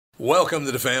Welcome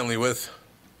to the family with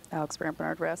Alex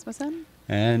Brandt-Bernard Rasmussen.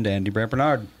 And Andy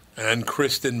Brandt-Bernard. And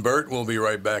Kristen Burt. We'll be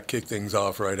right back. Kick things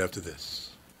off right after this.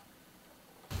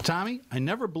 Tommy, I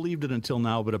never believed it until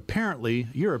now, but apparently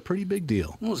you're a pretty big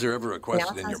deal. Was there ever a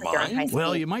question in your mind?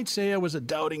 Well, you might say I was a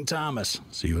doubting Thomas.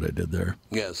 See what I did there?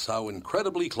 Yes, how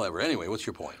incredibly clever. Anyway, what's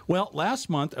your point? Well, last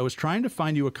month I was trying to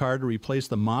find you a car to replace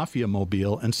the Mafia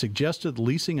Mobile and suggested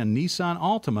leasing a Nissan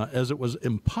Altima as it was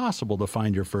impossible to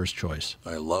find your first choice.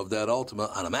 I love that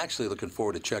Altima, and I'm actually looking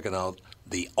forward to checking out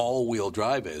the all-wheel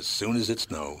drive as soon as it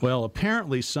snows. Well,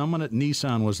 apparently someone at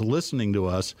Nissan was listening to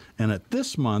us, and at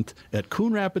this month at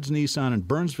Coon Rapids Nissan and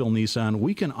Burnsville Nissan,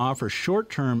 we can offer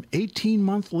short-term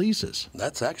 18-month leases.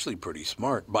 That's actually pretty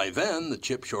smart. By then, the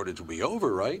chip shortage will be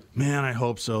over, right? Man, I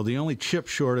hope so. The only chip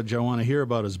shortage I want to hear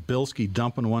about is Bilski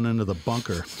dumping one into the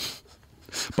bunker.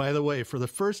 By the way, for the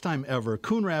first time ever,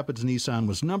 Coon Rapids Nissan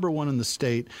was #1 in the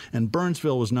state, and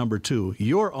Burnsville was #2.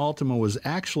 Your Altima was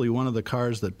actually one of the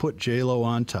cars that put J-Lo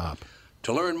on top.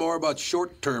 To learn more about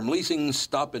short-term leasing,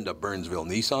 stop into Burnsville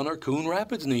Nissan or Coon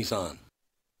Rapids Nissan.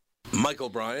 Michael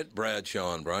Bryant,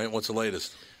 Bradshaw and Bryant, what's the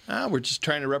latest? We're just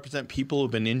trying to represent people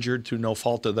who've been injured through no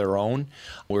fault of their own.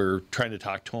 We're trying to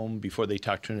talk to them before they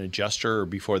talk to an adjuster or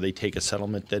before they take a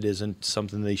settlement that isn't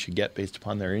something they should get based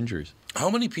upon their injuries. How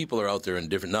many people are out there in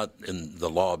different, not in the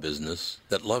law business,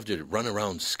 that love to run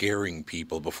around scaring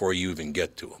people before you even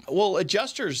get to them? Well,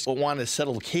 adjusters want to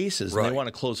settle cases and Right. they want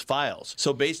to close files.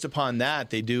 So based upon that,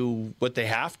 they do what they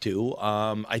have to.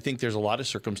 I think there's a lot of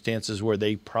circumstances where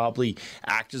they probably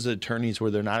act as attorneys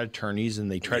where they're not attorneys, and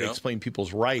they try to explain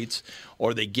people's rights,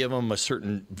 or they give them a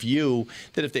certain view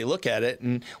that if they look at it.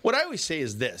 And what I always say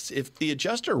is this: if the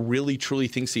adjuster really truly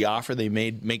thinks the offer they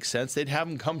made makes sense, they'd have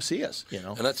them come see us.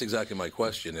 And that's exactly my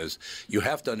question is, you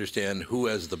have to understand who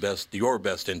has your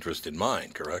best interest in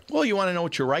mind, correct? Well, you want to know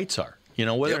what your rights are.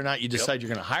 Whether or not you decide you're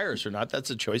going to hire us or not,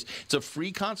 that's a choice. It's a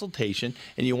free consultation,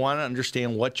 and you want to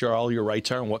understand what all your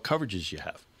rights are and what coverages you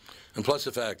have. And plus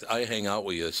the fact I hang out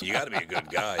with you, so you got to be a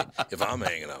good guy if I'm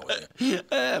hanging out with you.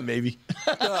 Maybe.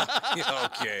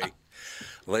 Okay.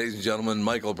 Ladies and gentlemen,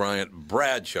 Michael Bryant,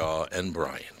 Bradshaw and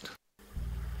Bryant.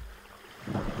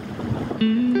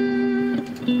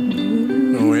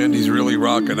 Oh, Andy's really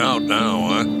rocking out now,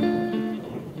 huh?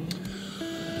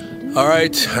 All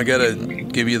right, I got to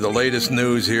give you the latest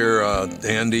news here.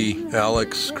 Andy,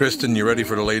 Alex, Kristen, you ready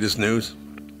for the latest news?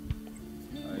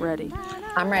 Ready.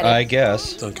 I'm ready. I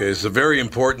guess. Okay, it's a very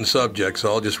important subject,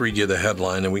 so I'll just read you the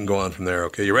headline and we can go on from there.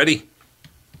 Okay, you ready?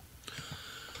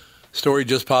 Story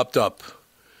just popped up.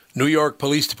 New York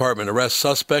Police Department arrests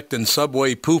suspect in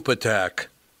subway poop attack.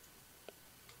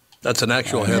 That's an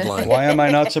actual headline. Why am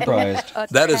I not surprised?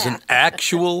 That is an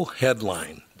actual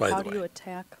headline, by the way. How do you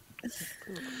attack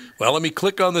poop? Well, let me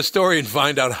click on the story and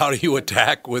find out how do you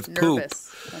attack with poop.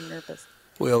 I'm nervous.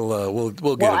 We'll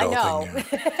get it I all know.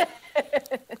 thing here.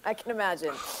 I can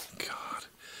imagine. God.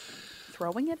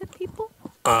 Throwing it at people?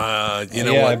 You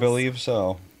know yeah, what? I believe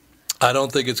so. I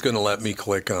don't think it's going to let me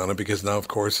click on it because now, of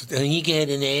course, you get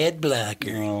an ad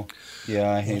blocker. Oh,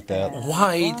 yeah, I hate that.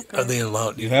 Why are they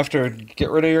allowed? You have to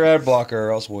get rid of your ad blocker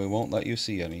or else we won't let you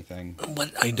see anything.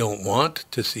 But I don't want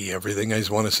to see everything. I just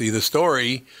want to see the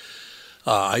story.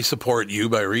 I support you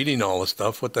by reading all the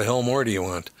stuff. What the hell more do you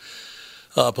want?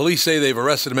 Police say they've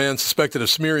arrested a man suspected of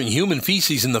smearing human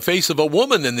feces in the face of a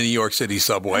woman in the New York City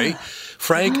subway.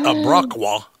 Frank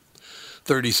Abrakwa,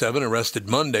 37, arrested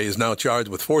Monday, is now charged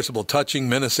with forcible touching,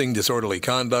 menacing, disorderly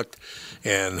conduct,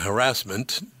 and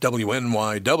harassment.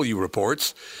 WNYW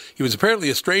reports. He was apparently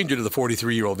a stranger to the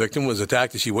 43-year-old victim, was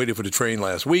attacked as she waited for the train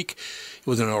last week. It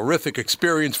was an horrific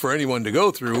experience for anyone to go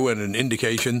through and an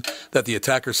indication that the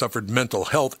attacker suffered mental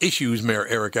health issues, Mayor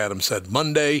Eric Adams said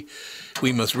Monday.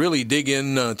 We must really dig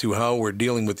in to how we're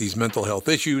dealing with these mental health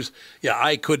issues. Yeah,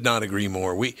 I could not agree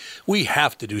more. We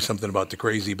have to do something about the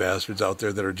crazy bastards out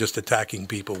there that are just attacking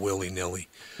people willy-nilly.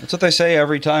 That's what they say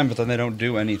every time, but then they don't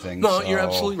do anything. No, so. You're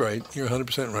absolutely right. You're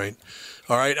 100% right.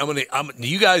 All right,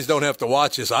 you guys don't have to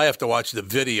watch this. I have to watch the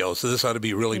video, so this ought to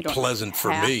be really pleasant for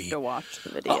me. You don't have to watch the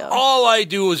video. All I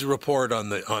do is report on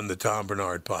the Tom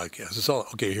Bernard podcast. It's all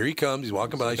okay. Here he comes. He's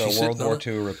walking by. She's a World War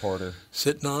II reporter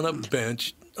sitting on a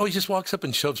bench. Oh, he just walks up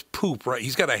and shoves poop. Right,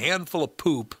 he's got a handful of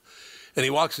poop, and he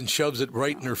walks and shoves it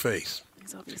right in her face.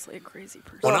 He's obviously a crazy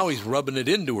person. Well, now he's rubbing it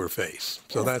into her face,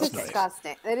 so that's nice.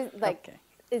 Disgusting. That is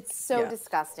it's so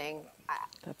disgusting.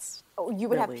 You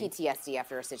would have PTSD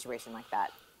after a situation like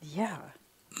that. Yeah.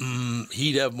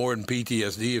 He'd have more than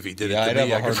PTSD if he did it to I'd me.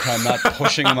 have a hard time not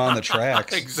pushing him on the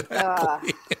tracks.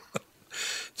 Exactly.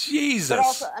 Jesus. But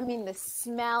also, the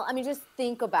smell. Just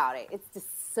think about it.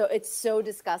 It's so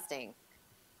disgusting.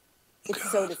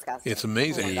 It's so disgusting. It's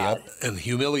amazing. Oh my God. And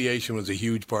humiliation was a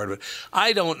huge part of it.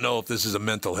 I don't know if this is a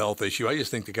mental health issue. I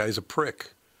just think the guy's a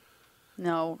prick.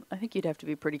 No, I think you'd have to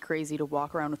be pretty crazy to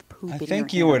walk around with poop in your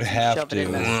think you would hands and have shove it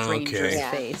in to. a stranger's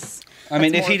Okay. face. I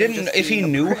mean, That's if he more than didn't, just if he being a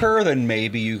knew prick. her, then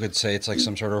maybe you could say it's like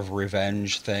some sort of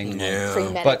revenge thing. Yeah.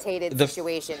 Premeditated the-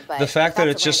 situation. But The fact that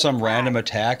that's it's a just some random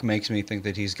attack. attack makes me think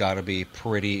that he's got to be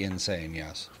pretty insane.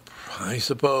 Yes. I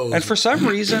suppose. And for some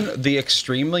reason, the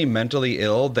extremely mentally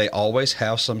ill, they always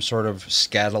have some sort of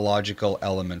scatological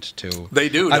element to. They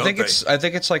do, I don't think they? it's. I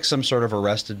think it's like some sort of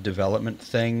Arrested Development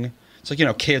thing. It's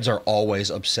like, kids are always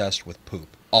obsessed with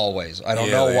poop. Always. I don't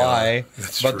Yeah, know they why, are.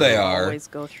 That's but true. they are. Always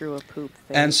go through a poop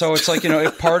phase. And so it's like,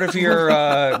 if part of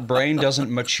your brain doesn't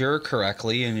mature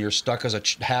correctly and you're stuck as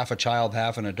half a child,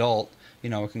 half an adult,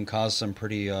 it can cause some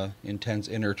pretty intense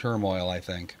inner turmoil, I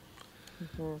think.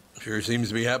 Sure seems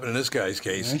to be happening in this guy's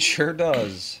case. It sure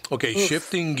does. Okay,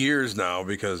 shifting gears now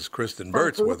because Kristen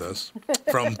Burt's with us.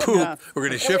 From poop, Yeah. we're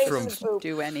going to shift Away from, from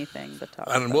do anything but talk.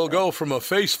 and about we'll it. go from a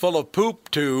face full of poop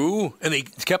to, and he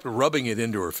kept rubbing it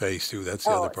into her face too. That's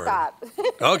the Oh, other part. stop.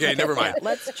 Okay, never mind.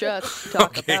 Let's just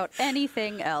talk Okay. about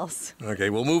anything else. Okay,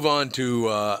 we'll move on to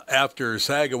after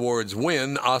SAG Awards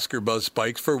win, Oscar buzz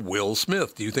spikes for Will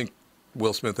Smith. Do you think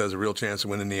Will Smith has a real chance of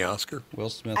winning the Oscar? Will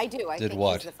Smith I do. I did think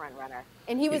what? he's the front runner.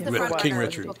 And he was the King front runner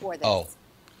Richard. before this. Oh.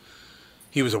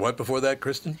 He was a what before that,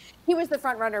 Kristen? He was the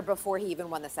front runner before he even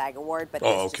won the SAG award, but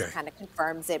Oh, this okay. just kind of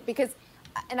confirms it because,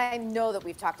 and I know that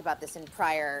we've talked about this in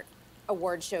prior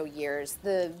award show years.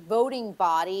 The voting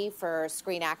body for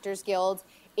Screen Actors Guild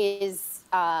is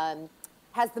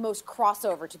has the most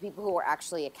crossover to people who are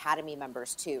actually Academy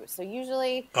members too. So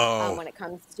usually, when it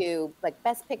comes to like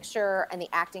Best Picture and the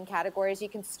acting categories, you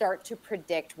can start to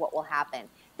predict what will happen.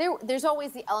 There's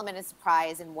always the element of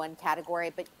surprise in one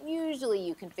category, but usually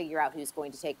you can figure out who's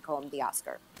going to take home the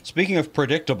Oscar. Speaking of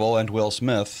predictable and Will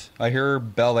Smith, I hear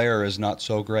Bel Air is not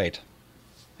so great.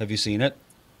 Have you seen it?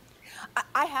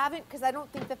 I haven't because I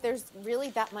don't think that there's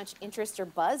really that much interest or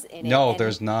buzz in it. No, And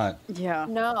there's not. Yeah.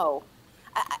 No.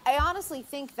 I honestly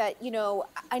think that,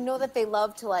 I know that they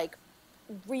love to like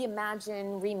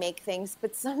reimagine, remake things,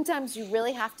 but sometimes you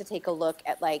really have to take a look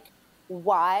at like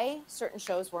why certain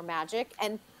shows were magic.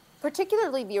 And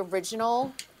particularly the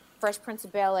original Fresh Prince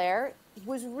of Bel-Air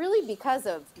was really because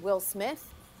of Will Smith,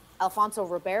 Alfonso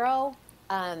Ribeiro,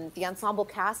 the ensemble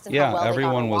cast, and how well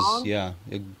everyone they got along.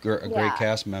 was a great Yeah.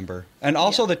 cast member, and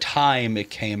also the time it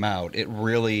came out, it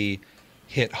really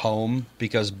hit home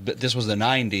because this was the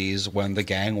 90s when the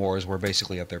gang wars were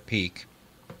basically at their peak.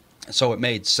 So it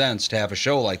made sense to have a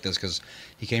show like this because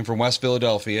he came from West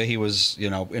Philadelphia. He was,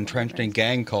 entrenched in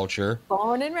gang culture.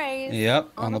 Born and raised. Yep,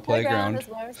 on the playground. is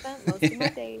where I spent most of my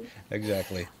days.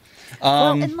 Exactly.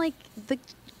 Well, and like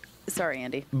sorry,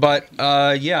 Andy. But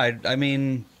I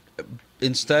mean,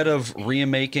 instead of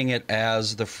remaking it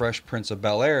as the Fresh Prince of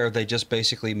Bel-Air, they just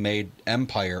basically made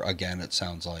Empire again. It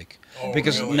sounds like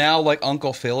because really? now like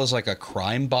Uncle Phil is like a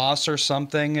crime boss or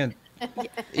something, and what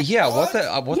the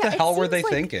it hell were seems they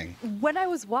like thinking? When I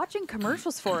was watching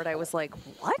commercials for it, I was like,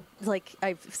 what? Like,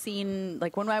 I've seen,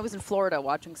 like, when I was in Florida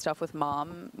watching stuff with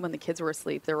Mom when the kids were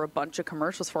asleep, there were a bunch of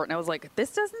commercials for it. And I was like,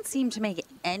 this doesn't seem to make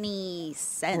any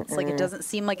sense. Like, it doesn't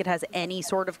seem like it has any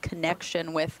sort of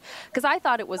connection with, because I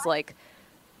thought it was, like,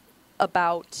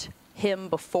 about him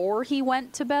before he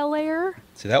went to Bel Air.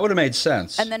 See, that would have made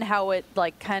sense. And then how it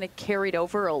like kind of carried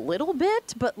over a little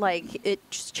bit, but like it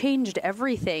just changed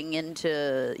everything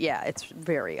into it's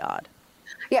very odd.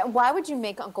 Yeah, why would you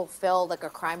make Uncle Phil like a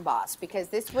crime boss? Because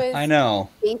this was I know.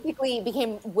 basically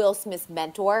became Will Smith's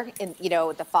mentor and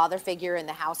the father figure in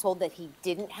the household that he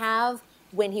didn't have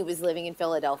when he was living in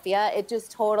Philadelphia. It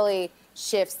just totally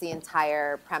shifts the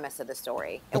entire premise of the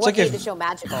story. And It's what like made the show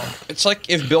magical? It's like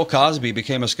if Bill Cosby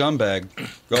became a scumbag.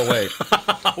 Go wait.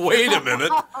 Wait a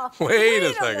minute. Wait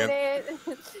a second.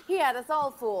 minute. He had us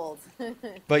all fooled.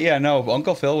 But yeah, no,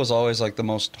 Uncle Phil was always like the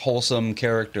most wholesome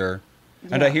character.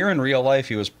 And I hear in real life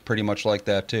he was pretty much like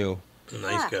that too.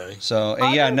 Nice guy. So, Other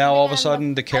and now all of a than sudden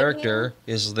the the character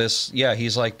is this,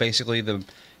 he's like basically the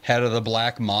head of the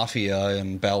black mafia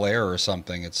in Bel Air or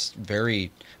something. It's very,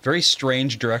 very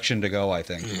strange direction to go, I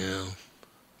think. Yeah.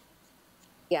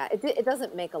 Yeah, it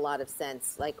doesn't make a lot of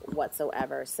sense, like,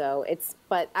 whatsoever. So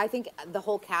but I think the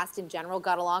whole cast in general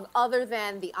got along, other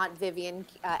than the Aunt Vivian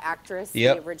actress, the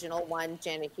original one,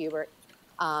 Janet Hubert.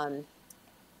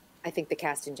 I think the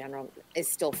cast in general is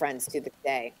still friends to this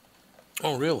day.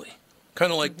 Oh, really?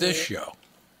 Kind of like this show.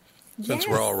 Since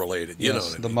we're all related, you know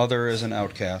what I the mean. mother is an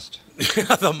outcast.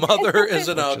 The mother is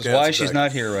an outcast. Which is why she's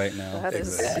not here right now. That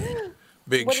is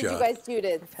Big What shot. did you guys do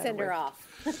to send her off?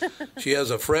 She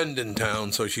has a friend in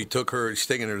town, so she's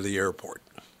taking her to the airport.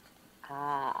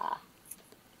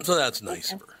 So that's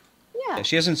nice of her. Yeah.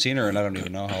 She hasn't seen her, and I don't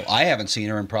even know how. I haven't seen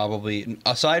her in probably,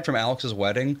 aside from Alex's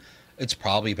wedding, it's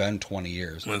probably been 20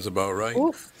 years. That's about right.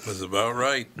 Oof. That's about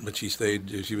right. But she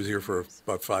was here for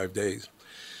about 5 days.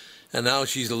 And now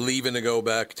she's leaving to go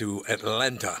back to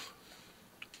Atlanta.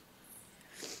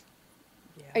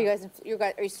 Are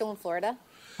you still in Florida?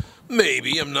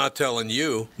 Maybe. I'm not telling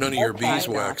you. None of your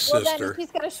beeswax, Well, sister. then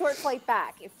she's got a short flight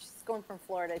back if she's going from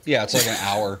Florida to Yeah, it's like an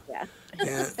hour. Yeah.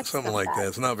 Yeah, something like that.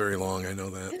 It's not very long. I know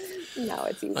that. No,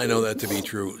 it's easy. I know that to be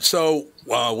true. So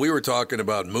we were talking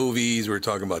about movies. We were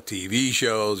talking about TV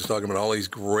shows. We were talking about all these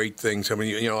great things. I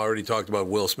mean, I already talked about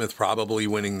Will Smith probably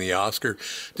winning the Oscar.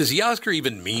 Does the Oscar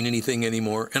even mean anything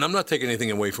anymore? And I'm not taking anything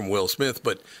away from Will Smith,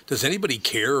 but does anybody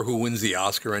care who wins the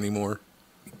Oscar anymore?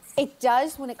 It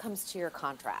does when it comes to your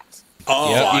contract.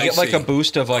 Oh, Yeah, you I get like see. a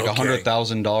boost of like Okay.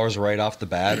 $100,000 right off the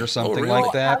bat or something really?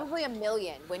 like that. Probably $1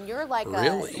 million. When you're like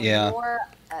Really? you're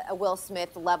a Will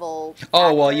Smith level.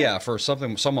 Oh well, actor. yeah, for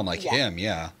someone like Yeah. him,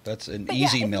 yeah, that's an But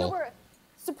easy if mill. you were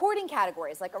supporting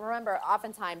categories, like remember,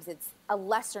 oftentimes it's a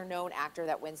lesser known actor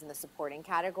that wins in the supporting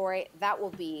category. That will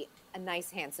be a nice,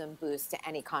 handsome boost to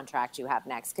any contract you have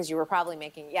next, because you were probably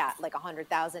making like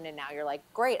 100,000, and now you're like,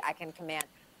 great, I can command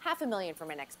 $500,000 for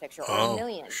my next picture or $1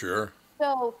 million. Sure.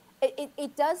 So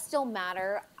it does still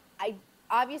matter.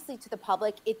 Obviously to the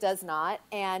public it does not.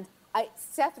 And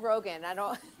Seth Rogen, I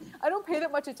don't pay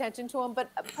that much attention to him, but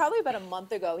probably about a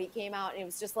month ago he came out and he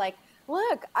was just like,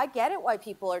 look, I get it why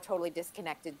people are totally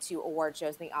disconnected to award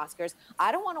shows and the Oscars.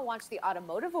 I don't want to watch the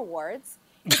automotive awards.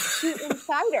 It's too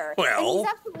insider. Well, and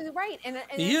he's absolutely right. And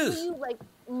he until is. you like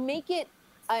make it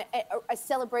a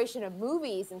celebration of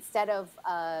movies instead of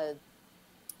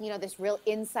this real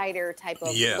insider type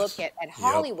of Yes. look at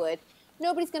Hollywood,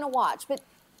 nobody's going to watch. But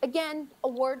again,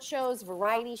 award shows,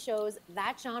 variety shows,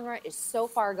 that genre is so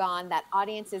far gone. That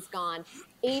audience is gone.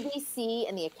 ABC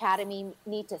and the Academy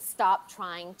need to stop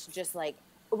trying to just like,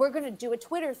 we're going to do a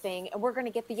Twitter thing and we're going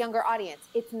to get the younger audience.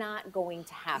 It's not going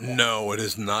to happen. No, it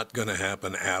is not going to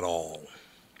happen at all.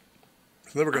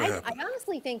 It's never going to happen. I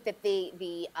honestly think that the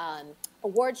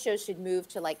award shows should move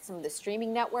to like some of the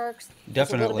streaming networks. There's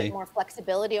a little Definitely. bit more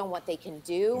flexibility on what they can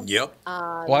do. Yep.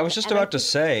 Well, I was just about to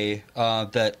say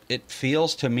that it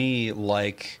feels to me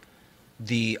like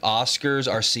the Oscars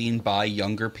are seen by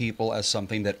younger people as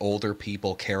something that older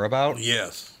people care about.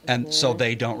 Yes. And so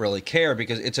they don't really care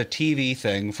because it's a TV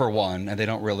thing, for one, and they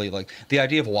don't really like the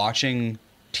idea of watching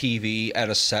TV at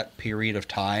a set period of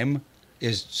time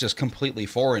is just completely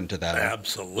foreign to them.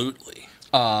 Absolutely.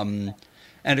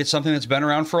 And it's something that's been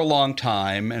around for a long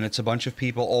time, and it's a bunch of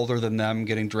people older than them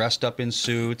getting dressed up in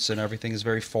suits, and everything is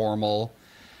very formal.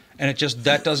 And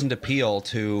that doesn't appeal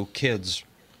to kids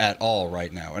at all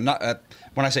right now. And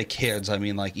when I say kids, I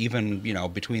mean like even,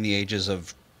 between the ages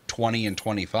of 20 and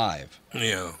 25.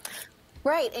 Yeah.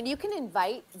 Right, and you can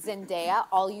invite Zendaya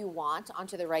all you want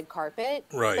onto the red carpet.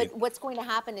 Right. But what's going to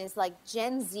happen is like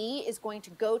Gen Z is going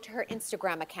to go to her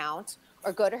Instagram account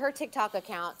or go to her TikTok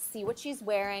account, see what she's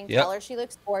wearing, Yep. tell her she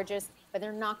looks gorgeous, but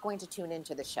they're not going to tune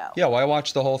into the show. Yeah, why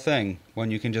watch the whole thing when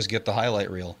you can just get the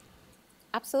highlight reel?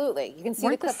 Absolutely. You can see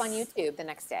Weren't the clip the on YouTube the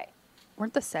next day.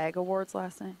 Weren't the SAG Awards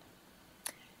last night?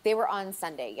 They were on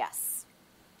Sunday, yes.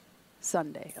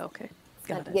 Sunday. Okay.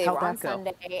 Got it. Yeah, they How'd were on that go?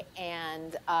 Sunday,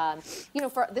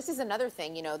 and this is another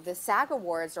thing. The SAG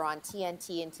Awards are on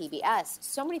TNT and TBS.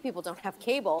 So many people don't have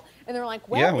cable, and they're like,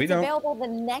 "Well, Yeah, we it's don't. available the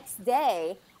next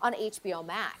day on HBO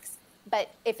Max." But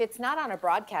if it's not on a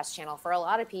broadcast channel, for a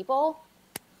lot of people,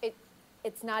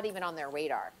 it's not even on their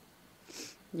radar.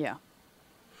 Yeah.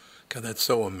 God, that's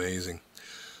so amazing.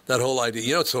 That whole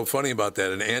idea. What's so funny about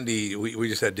that? And Andy, we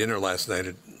just had dinner last night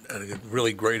at a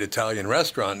really great Italian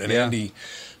restaurant, and Yeah. Andy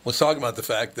was talking about the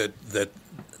fact that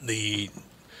the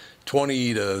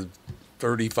 20 to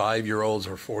 35-year-olds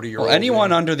or 40-year-olds. Well,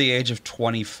 anyone under the age of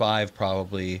 25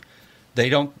 probably, they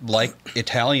don't like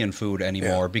Italian food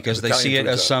anymore Yeah, because they Italian see it food's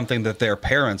as out. something that their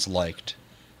parents liked.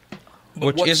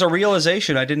 Which what's- is a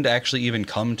realization I didn't actually even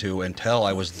come to until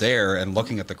I was there and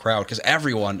looking at the crowd, because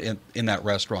everyone in that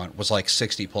restaurant was like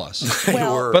 60 plus.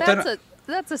 Well, were. But then-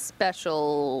 that's a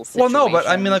special Well, situation. no, but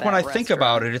I mean, like when I that think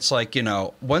restaurant. about it, it's like,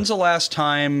 when's the last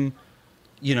time,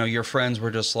 your friends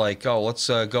were just like, oh, let's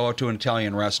go out to an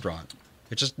Italian restaurant?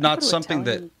 It's just I not go to something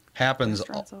that Italian happens.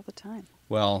 restaurants all the time.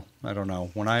 Well, I don't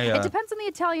know. When I It depends on the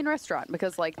Italian restaurant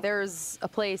because, like, there's a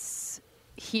place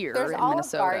here There's in Olive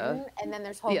Minnesota. Garden, and then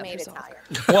there's homemade there's Olive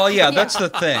Italian. Well, yeah, that's the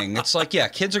thing. It's like, yeah,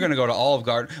 kids are going to go to Olive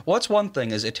Garden. What's one thing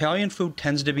is Italian food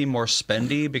tends to be more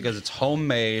spendy because it's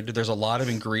homemade. There's a lot of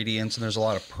ingredients and there's a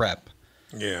lot of prep.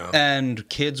 Yeah. And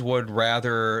kids would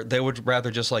rather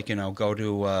just like, go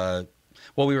to,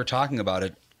 well, we were talking about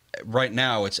it. Right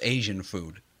now, it's Asian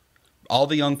food. All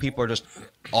the young people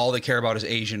all they care about is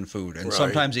Asian food and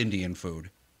sometimes Indian food.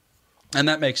 And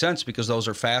that makes sense because those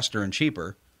are faster and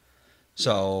cheaper.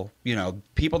 So,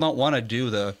 people don't want to do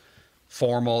the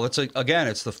formal. It's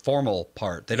the formal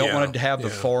part. They don't want to have the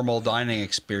formal dining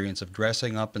experience of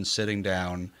dressing up and sitting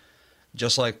down.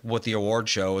 Just like with the award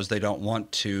shows, they don't want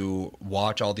to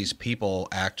watch all these people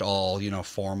act all,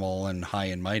 formal and high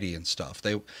and mighty and stuff.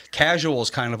 Casual is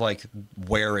kind of like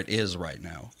where it is right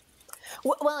now.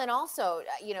 Well, and also,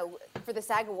 for the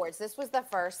SAG Awards, this was the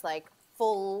first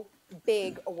full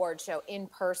big award show in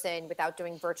person without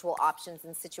doing virtual options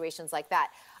and situations like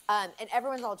that. And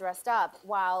everyone's all dressed up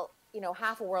while,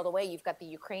 half a world away, you've got the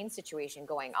Ukraine situation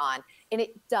going on. And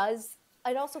it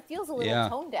also feels a little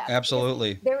tone deaf.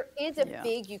 Absolutely. There is a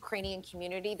big Ukrainian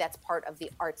community that's part of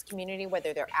the arts community,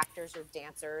 whether they're actors or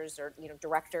dancers or,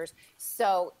 directors.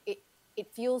 So it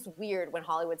feels weird when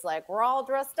Hollywood's like, we're all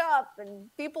dressed up and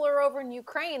people are over in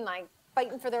Ukraine,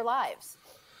 fighting for their lives.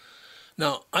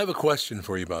 Now, I have a question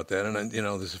for you about that. And,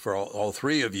 this is for all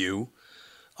three of you.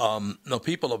 Now,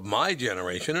 people of my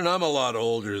generation, and I'm a lot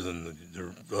older than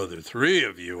the other three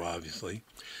of you, obviously,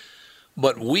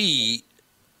 but we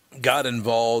got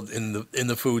involved in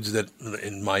the foods that,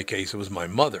 in my case, it was my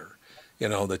mother.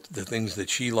 The things that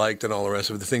she liked and all the rest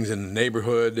of it, the things in the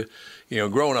neighborhood.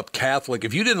 Growing up Catholic,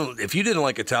 if you didn't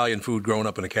like Italian food growing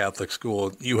up in a Catholic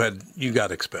school, you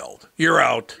got expelled. You're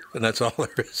out, and that's all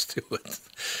there is to it.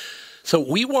 So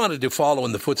we wanted to follow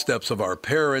in the footsteps of our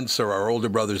parents or our older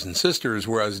brothers and sisters,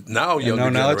 whereas now younger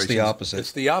generations, now it's the opposite.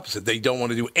 It's the opposite. They don't want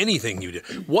to do anything you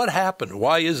did. What happened?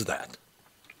 Why is that?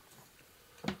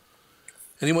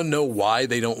 Anyone know why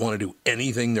they don't want to do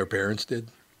anything their parents did?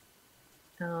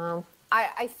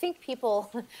 I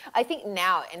think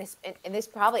now, and this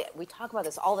probably, we talk about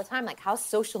this all the time, how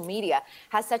social media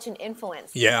has such an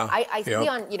influence. Yeah. I see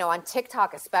on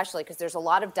TikTok especially, because there's a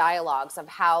lot of dialogues of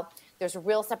how there's a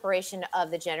real separation of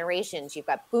the generations. You've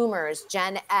got boomers,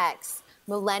 Gen X,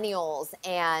 millennials,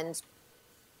 and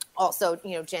also,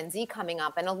 Gen Z coming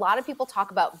up. And a lot of people talk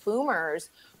about boomers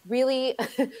really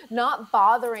not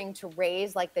bothering to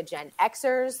raise the Gen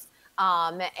Xers.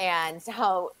 And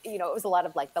how, it was a lot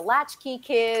of the latchkey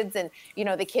kids and,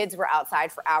 the kids were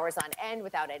outside for hours on end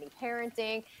without any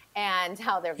parenting, and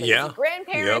how they're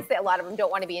grandparents. That a lot of them don't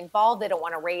want to be involved. They don't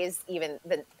want to raise even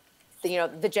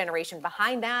the generation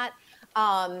behind that.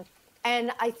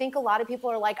 And I think a lot of people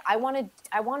are like, I want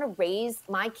to raise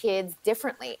my kids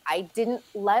differently. I didn't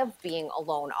love being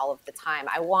alone all of the time.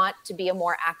 I want to be a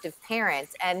more active parent.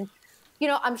 And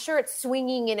I'm sure it's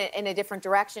swinging in a different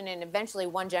direction, and eventually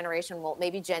one generation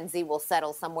maybe Gen Z will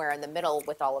settle somewhere in the middle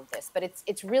with all of this. But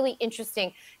it's really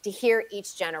interesting to hear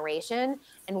each generation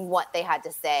and what they had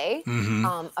to say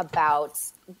about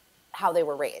how they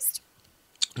were raised.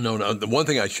 No, the one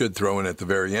thing I should throw in at the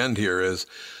very end here is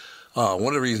one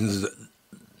of the reasons,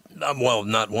 not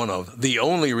one of, the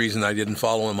only reason I didn't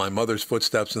follow in my mother's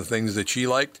footsteps and things that she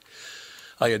liked.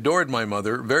 I adored my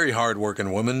mother, very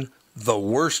hardworking woman, the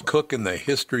worst cook in the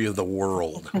history of the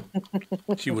world.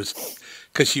 She was,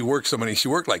 because she worked so many, she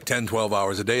worked 10, 12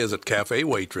 hours a day as a cafe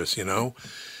waitress,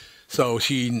 So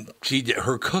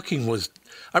her cooking was,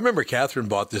 I remember Catherine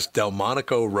bought this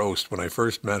Delmonico roast when I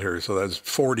first met her. So that was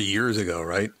 40 years ago,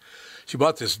 right? She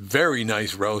bought this very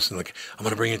nice roast and I'm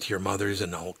going to bring it to your mother's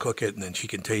and I'll cook it and then she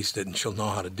can taste it and she'll know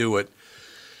how to do it.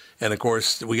 And, of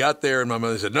course, we got there, and my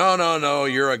mother said, no,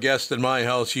 you're a guest in my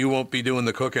house. You won't be doing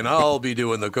the cooking. I'll be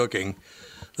doing the cooking.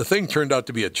 The thing turned out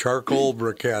to be a charcoal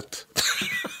briquette.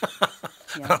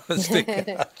 I was thinking,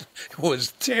 it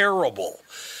was terrible.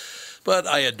 But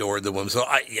I adored the woman. So,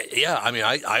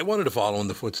 I wanted to follow in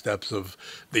the footsteps of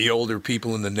the older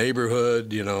people in the neighborhood,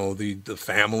 the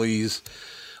families.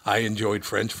 I enjoyed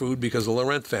French food because of the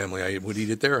Laurent family. I would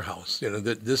eat at their house.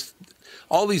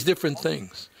 All these different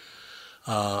things.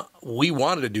 We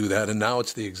wanted to do that, and now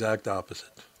it's the exact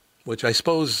opposite, which I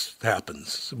suppose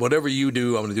happens. Whatever you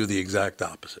do, I'm going to do the exact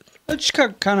opposite. That's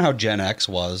kind of how Gen X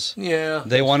was. Yeah.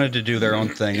 They wanted to do their own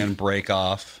thing and break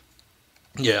off.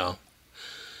 Yeah.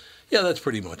 Yeah, that's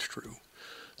pretty much true.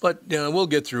 But we'll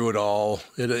get through it all.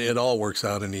 It all works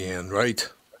out in the end,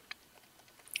 right?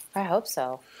 I hope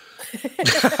so.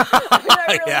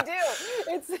 I really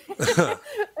do.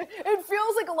 It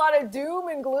feels like a lot of doom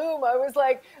and gloom. I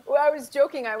was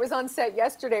joking. I was on set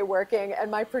yesterday working,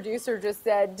 and my producer just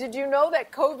said, "Did you know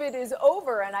that COVID is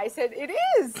over?" And I said, "It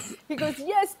is." He goes,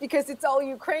 "Yes, because it's all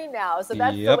Ukraine now." So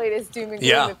that's the latest doom and gloom.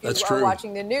 Yeah, if you that's are true.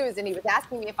 watching the news, and he was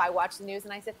asking me if I watch the news,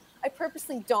 and I said, "I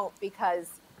purposely don't because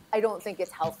I don't think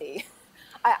it's healthy."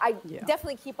 I Yeah.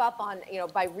 definitely keep up on,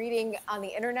 by reading on the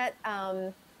internet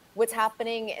what's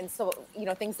happening, and so,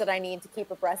 things that I need to keep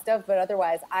abreast of. But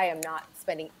otherwise, I am not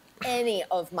spending any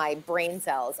of my brain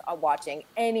cells watching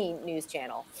any news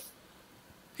channel.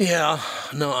 Yeah,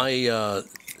 no,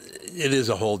 it is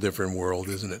a whole different world,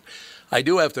 isn't it? I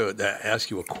do have to ask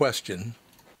you a question,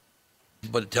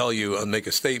 but tell you, I'll make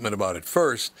a statement about it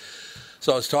first.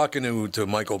 So I was talking to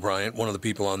Michael Bryant, one of the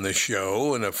people on this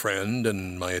show, and a friend,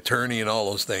 and my attorney, and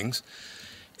all those things.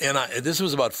 And this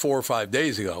was about 4 or 5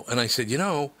 days ago. And I said,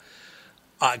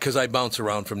 because I bounce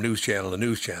around from news channel to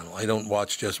news channel. I don't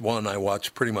watch just one. I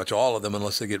watch pretty much all of them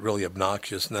unless they get really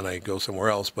obnoxious, and then I go somewhere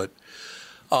else. But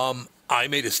I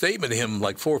made a statement to him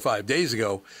like 4 or 5 days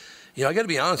ago. I got to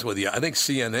be honest with you. I think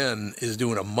CNN is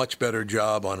doing a much better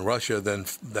job on Russia than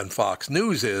Fox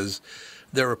News is.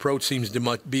 Their approach seems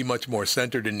to be much more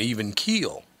centered and even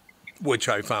keel, which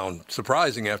I found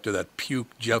surprising after that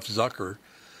puke Jeff Zucker.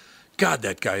 God,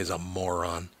 that guy is a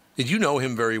moron. Did you know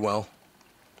him very well?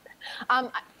 I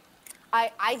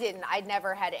didn't. I'd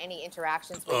never had any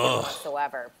interactions with him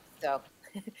whatsoever. So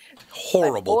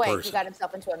horrible boy, person. He got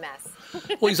himself into a mess.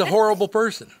 Well, he's a horrible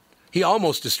person. He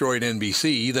almost destroyed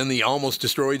NBC, then he almost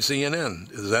destroyed CNN.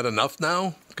 Is that enough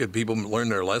now? Could people learn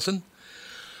their lesson?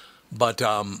 But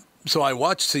so I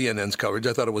watched CNN's coverage.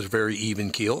 I thought it was very even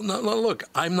keel. No, look,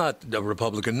 I'm not a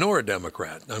Republican nor a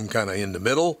Democrat. I'm kind of in the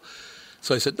middle.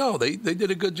 So I said, no, they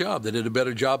did a good job. They did a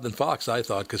better job than Fox, I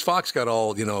thought, because Fox got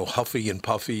all, huffy and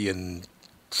puffy and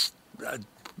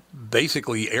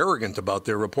basically arrogant about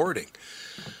their reporting.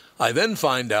 I then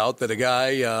find out that a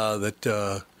guy he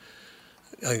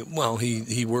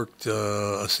worked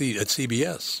at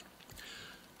CBS.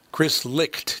 Chris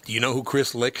Licht. Do you know who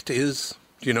Chris Licht is?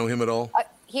 Do you know him at all?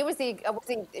 He was the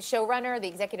showrunner, the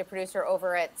executive producer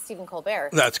over at Stephen Colbert.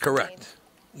 That's correct.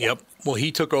 Yep. Well,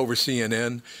 he took over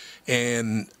CNN,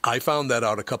 and I found that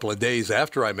out a couple of days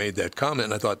after I made that comment,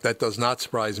 and I thought that does not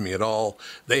surprise me at all.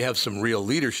 They have some real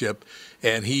leadership,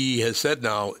 and he has said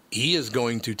now he is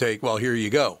going to take, well, here you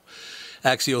go.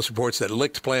 Axios reports that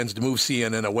Licht plans to move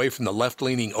CNN away from the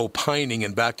left-leaning opining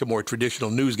and back to more traditional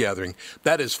news gathering.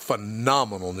 That is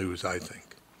phenomenal news, I think.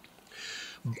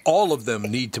 All of them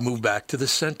need to move back to the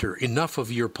center. Enough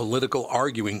of your political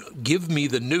arguing. Give me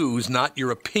the news, not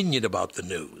your opinion about the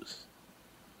news.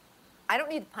 I don't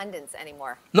need pundits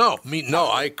anymore. No,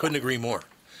 I couldn't agree more.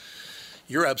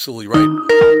 You're absolutely right.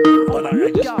 But I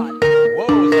just, God.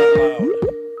 whoa, is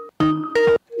that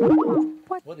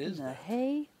loud? What is the that?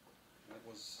 hey?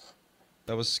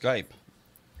 That was Skype.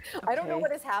 I don't know Okay.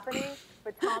 what is happening,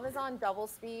 but Tom is on double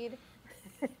speed.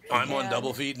 I'm on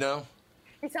double feed now?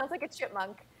 He sounds like a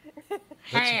chipmunk.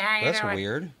 That's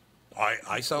weird.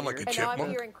 I sound like a And now I'm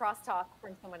chipmunk? hearing crosstalk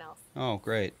from someone else. Oh,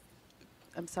 great.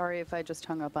 I'm sorry if I just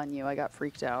hung up on you. I got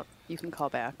freaked out. You can call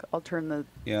back. I'll turn the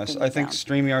Yes, thing I think down.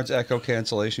 StreamYard's echo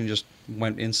cancellation just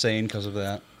went insane because of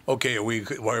that. Okay, are we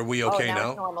okay now? now?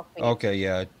 It's normal speed. Okay,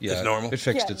 yeah. It's normal? It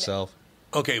fixed Yeah. itself.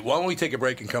 Okay, why don't we take a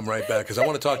break and come right back? Because I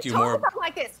want to talk to you Tom more. will talk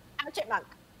like this. I'm a chipmunk.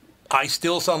 I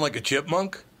still sound like a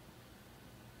chipmunk?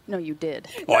 No, you did.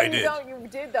 Oh, I You did. don't. You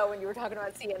did, though, when you were talking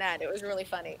about CNN. It was really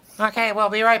funny. Okay, we'll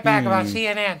be right back about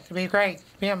CNN. It'll be great.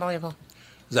 It'll be unbelievable.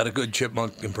 Is that a good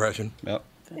chipmunk impression? Yep.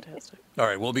 Fantastic. All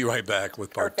right, we'll be right back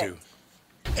with part two.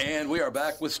 And we are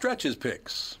back with Stretch's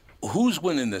picks. Who's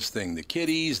winning this thing? The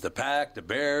Kitties, the Pack, the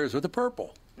Bears, or the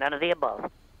Purple? None of the above.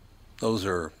 Those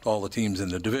are all the teams in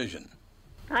the division.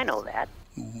 I know that.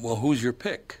 Well, who's your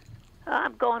pick?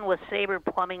 I'm going with Sabre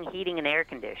Plumbing, Heating, and Air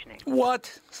Conditioning.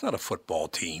 What? It's not a football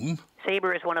team.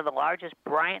 Sabre is one of the largest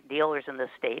Bryant dealers in the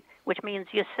state, which means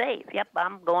you save. Yep,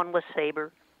 I'm going with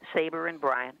Sabre and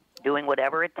Bryant, doing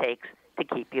whatever it takes to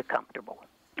keep you comfortable.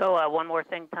 Oh, one more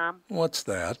thing, Tom. What's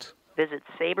that? Visit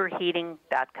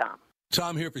saberheating.com.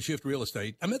 Tom here for Shift Real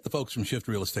Estate. I met the folks from Shift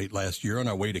Real Estate last year on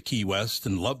our way to Key West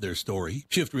and loved their story.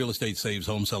 Shift Real Estate saves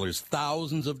home sellers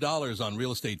thousands of dollars on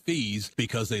real estate fees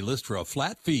because they list for a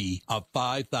flat fee of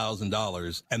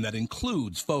 $5,000, and that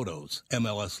includes photos,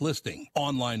 MLS listing,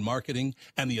 online marketing,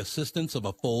 and the assistance of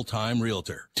a full-time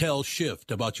realtor. Tell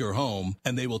Shift about your home,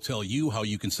 and they will tell you how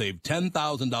you can save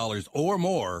 $10,000 or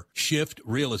more. Shift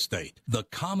Real Estate, the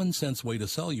common sense way to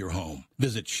sell your home.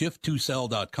 Visit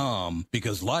shift2sell.com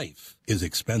because life is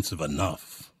expensive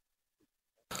enough.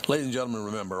 Ladies and gentlemen,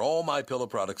 remember, all MyPillow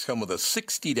products come with a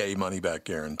 60-day money-back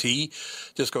guarantee.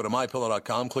 Just go to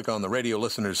MyPillow.com, click on the radio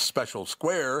listeners special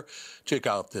square, check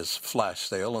out this flash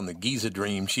sale on the Giza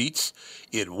Dream Sheets.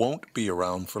 It won't be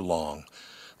around for long.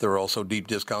 There are also deep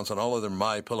discounts on all other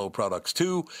MyPillow products,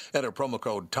 too. Enter promo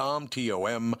code TOM,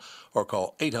 T-O-M, or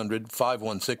call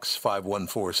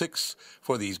 800-516-5146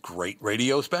 for these great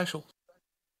radio specials.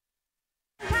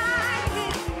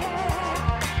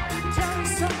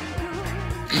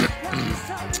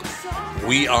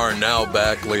 We are now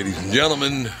back, ladies and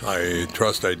gentlemen. I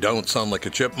trust I don't sound like a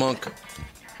chipmunk.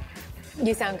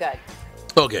 You sound good.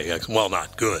 Okay, well,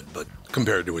 not good, but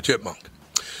compared to a chipmunk.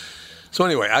 So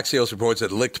anyway, Axios reports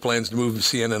that Licht plans to move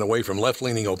CNN away from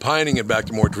left-leaning opining and back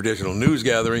to more traditional news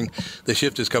gathering. The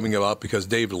shift is coming about because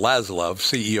Dave Laszlo,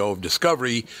 CEO of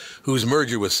Discovery, whose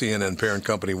merger with CNN parent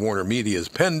company Warner Media is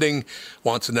pending,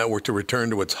 wants the network to return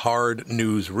to its hard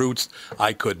news roots.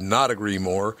 I could not agree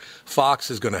more. Fox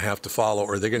is going to have to follow,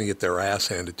 or they're going to get their ass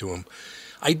handed to them.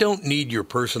 I don't need your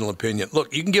personal opinion.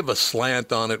 Look, you can give a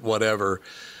slant on it, whatever,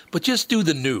 but just do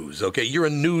the news, okay? You're a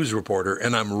news reporter,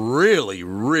 and I'm really,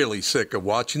 really sick of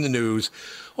watching the news.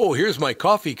 Oh, here's my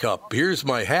coffee cup. Here's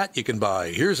my hat you can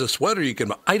buy. Here's a sweater you can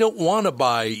buy. I don't want to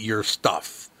buy your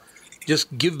stuff.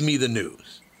 Just give me the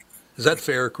news. Is that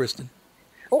fair, Kristen?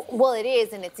 Well, it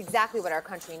is, and it's exactly what our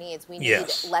country needs. We need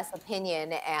less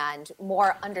opinion and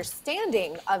more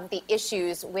understanding of the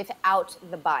issues without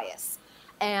the bias.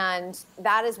 And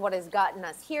that is what has gotten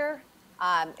us here.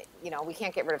 We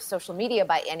can't get rid of social media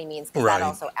by any means because that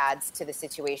also adds to the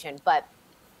situation. But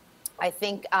I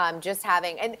think just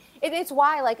having, and it's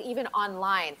why, like, even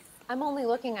online, I'm only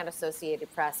looking at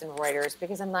Associated Press and Reuters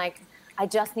because I'm like, I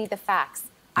just need the facts.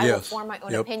 I will form my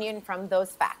own opinion from those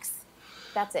facts.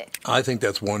 That's it. I think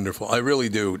that's wonderful. I really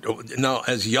do. Now,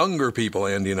 as younger people,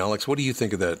 Andy and Alex, what do you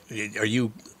think of that? Are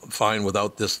you fine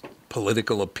without this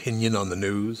political opinion on the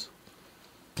news?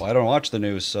 Well, I don't watch the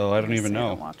news, so I don't even know. I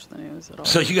don't watch the news at all.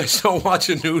 So you guys don't watch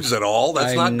the news at all?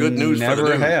 That's not good news for the news.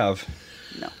 Never have.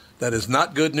 No. That is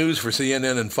not good news for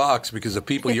CNN and Fox because the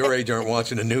people your age aren't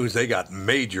watching the news. They got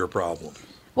major problems.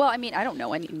 Well, I mean, I don't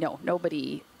know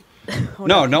nobody.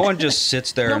 No one just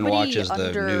sits there and watches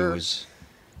the news.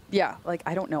 Yeah, like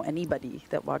I don't know anybody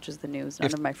that watches the news.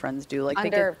 None of my friends do. Like they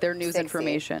Under get their news 60.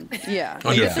 information. Yeah, Under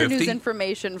they get their 50? news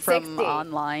information from 60.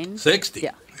 online. 60.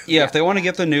 Yeah. Yeah, if they want to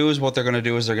get the news, what they're going to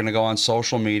do is they're going to go on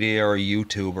social media or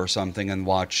YouTube or something and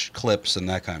watch clips and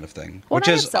that kind of thing, Well, which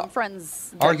I is have some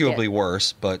friends that arguably get-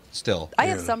 worse, but still. I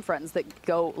have some friends that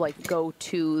go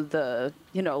to the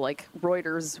like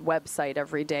Reuters website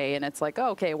every day, and it's like,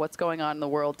 oh, okay, what's going on in the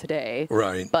world today?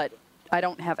 Right. But I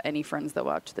don't have any friends that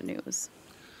watch the news.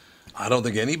 I don't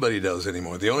think anybody does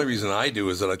anymore. The only reason I do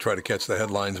is that I try to catch the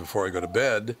headlines before I go to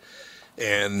bed.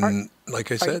 And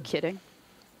like I said. Are you kidding?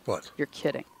 What? You're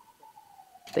kidding.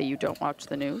 That you don't watch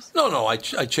the news? No, I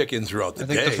check in throughout the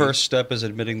day. I think the first step is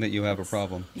admitting that you have a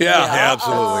problem. Yeah,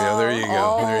 absolutely. Yeah, there you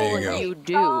go. There you go. All you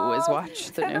do is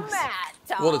watch the news.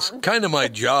 Well, it's kind of my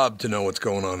job to know what's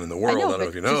going on in the world. I don't know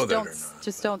if you know that or not.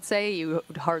 Just don't say you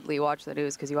hardly watch the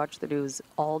news because you watch the news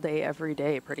all day, every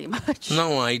day, pretty much.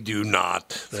 No, I do not.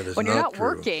 That is when you're not true.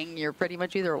 working, you're pretty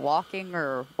much either walking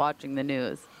or watching the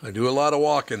news. I do a lot of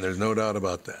walking. There's no doubt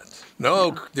about that.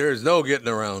 No, there's no getting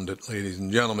around it, ladies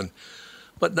and gentlemen.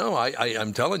 But no,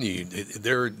 I'm telling you,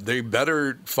 they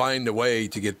better find a way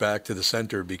to get back to the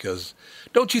center because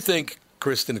don't you think,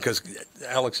 Kristen, because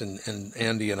Alex and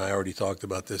Andy and I already talked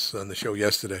about this on the show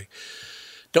yesterday,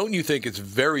 don't you think it's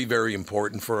very, very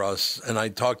important for us, and I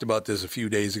talked about this a few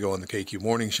days ago on the KQ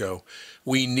Morning Show,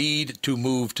 we need to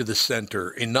move to the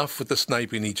center. Enough with the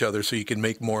sniping each other so you can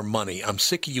make more money. I'm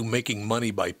sick of you making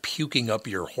money by puking up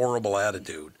your horrible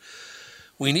attitude.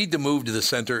 We need to move to the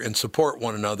center and support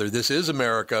one another. This is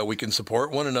America. We can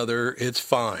support one another. It's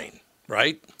fine,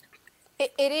 right?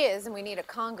 It is, and we need a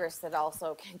Congress that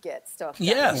also can get stuff done.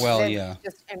 Yes. Well, It's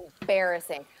just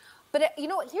embarrassing. But you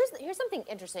know what? Here's something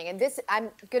interesting, and this I'm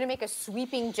going to make a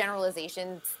sweeping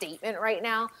generalization statement right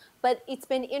now. But it's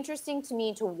been interesting to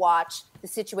me to watch the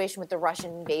situation with the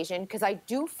Russian invasion because I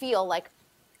do feel like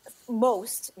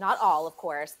most, not all, of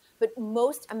course, but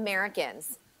most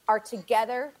Americans are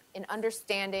together in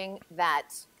understanding that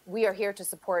we are here to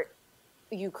support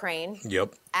Ukraine.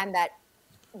 Yep. And that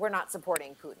we're not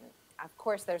supporting Putin. Of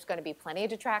course, there's going to be plenty of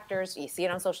detractors. You see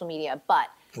it on social media, but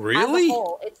really, as a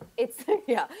whole, it's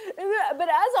yeah. But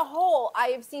as a whole, I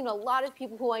have seen a lot of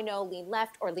people who I know lean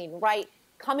left or lean right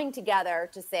coming together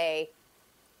to say,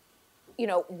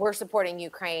 we're supporting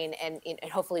Ukraine, and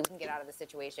hopefully we can get out of the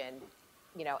situation.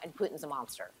 And Putin's a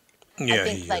monster. Yeah, I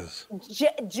think, he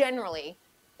is. Generally.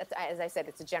 As I said,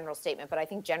 it's a general statement, but I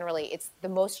think generally it's the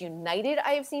most united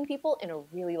I have seen people in a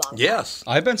really long time. Yes.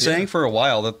 I've been saying for a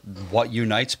while that what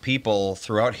unites people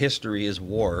throughout history is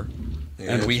war.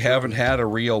 Yeah, and we haven't had a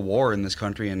real war in this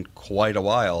country in quite a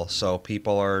while. So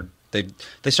people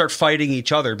they start fighting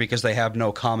each other because they have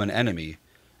no common enemy.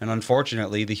 And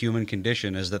unfortunately, the human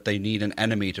condition is that they need an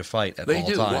enemy to fight at all times.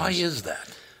 They do. Why is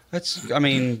that?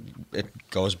 It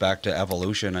goes back to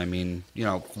evolution.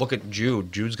 Look at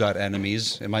Jude. Jude's got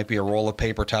enemies. It might be a roll of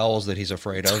paper towels that he's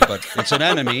afraid of, but it's an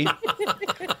enemy.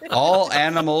 All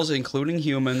animals, including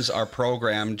humans, are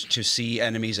programmed to see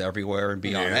enemies everywhere and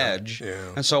be on edge.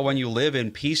 Yeah. And so when you live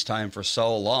in peacetime for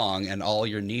so long and all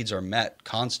your needs are met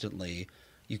constantly,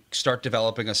 you start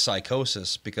developing a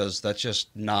psychosis because that's just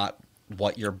not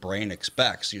what your brain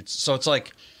expects. So it's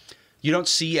like you don't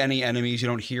see any enemies, you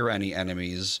don't hear any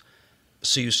enemies,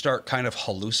 so you start kind of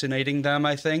hallucinating them,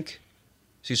 I think.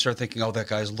 So you start thinking, oh, that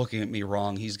guy's looking at me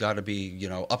wrong. He's got to be,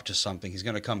 up to something. He's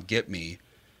going to come get me,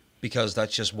 because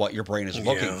that's just what your brain is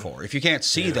looking for. If you can't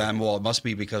see them, well, it must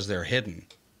be because they're hidden,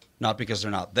 not because they're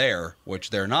not there,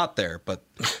 which they're not there, but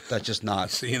that's just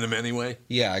not. Seeing them anyway?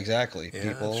 Yeah, exactly.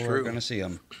 Yeah, People that's are true. going to see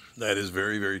them. That is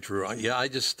very, very true. I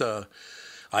just, I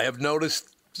have noticed,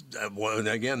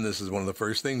 again, this is one of the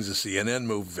first things, the CNN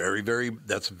move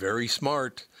that's very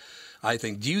smart, I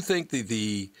think. Do you think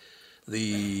the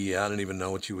I don't even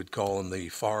know what you would call them, the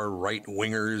far right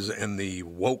wingers and the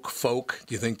woke folk,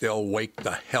 do you think they'll wake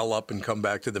the hell up and come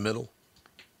back to the middle?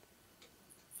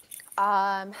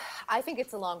 I think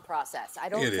it's a long process. I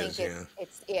don't think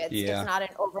it's not an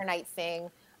overnight thing.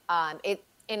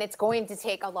 It's going to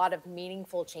take a lot of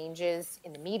meaningful changes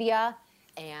in the media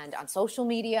and on social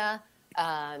media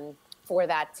for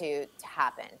that to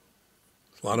happen.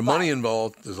 A lot of money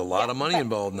involved. There's a lot of money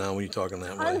involved now when you're talking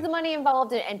that way. Tons of money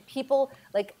involved, and people,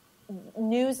 like,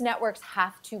 news networks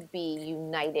have to be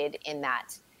united in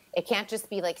that. It can't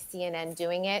just be like CNN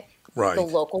doing it. Right. The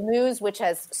local news, which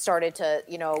has started to,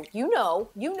 you know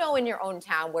in your own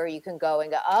town where you can go and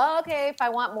go, oh, okay, if I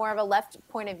want more of a left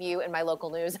point of view in my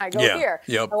local news, I go here.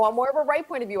 Yep. If I want more of a right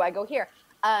point of view, I go here.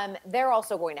 They're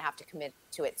also going to have to commit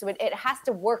to it. So it has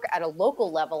to work at a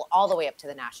local level all the way up to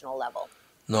the national level.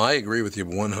 No, I agree with you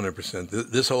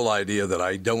 100%. This whole idea that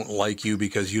I don't like you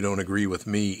because you don't agree with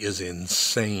me is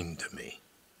insane to me.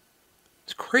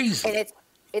 It's crazy. And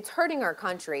it's hurting our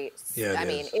country. Yeah, I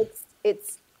mean,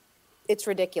 it's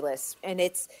ridiculous. And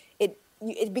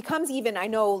it becomes even, I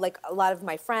know, like, a lot of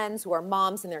my friends who are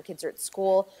moms and their kids are at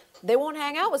school, they won't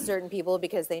hang out with certain people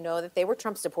because they know that they were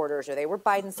Trump supporters or they were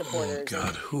Biden supporters. Oh,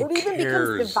 God, who It even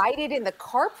cares? becomes divided in the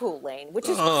carpool lane, which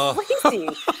is crazy.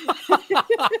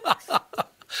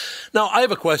 Now, I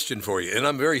have a question for you, and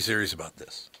I'm very serious about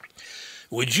this.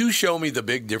 Would you show me the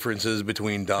big differences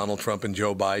between Donald Trump and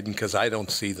Joe Biden? Because I don't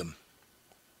see them.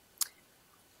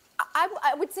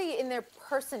 I would say in their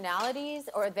personalities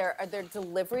or their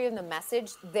delivery of the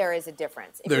message, there is a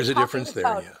difference. If There's you're a difference talking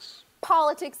there, about yes.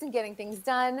 politics and getting things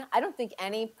done, I don't think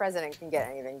any president can get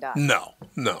anything done. No,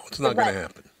 it's not going to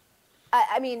happen.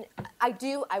 I mean,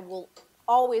 I will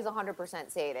always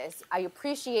 100% say this. I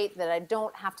appreciate that I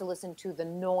don't have to listen to the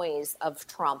noise of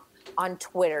Trump on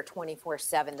Twitter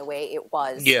 24/7 the way it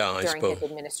was during his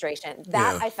administration.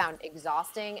 That I found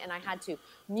exhausting, and I had to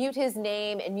mute his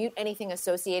name and mute anything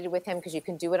associated with him, because you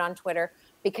can do it on Twitter,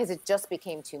 because it just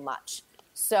became too much.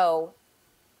 So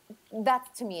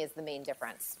that, to me, is the main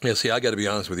difference. Yeah, see, I got to be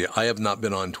honest with you. I have not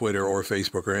been on Twitter or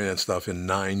Facebook or any of that stuff in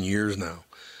 9 years now.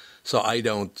 So I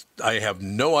have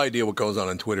no idea what goes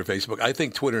on Twitter, Facebook. I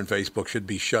think Twitter and Facebook should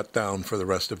be shut down for the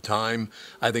rest of time.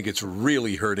 I think it's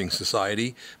really hurting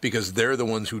society because they're the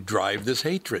ones who drive this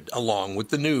hatred, along with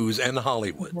the news and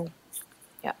Hollywood. Mm-hmm.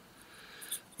 Yeah.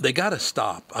 They got to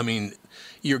stop. I mean,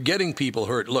 you're getting people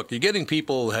hurt. Look, you're getting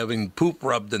people having poop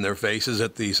rubbed in their faces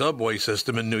at the subway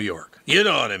system in New York. You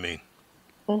know what I mean?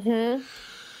 Mm-hmm.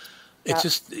 It's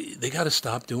just, they got to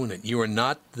stop doing it. You are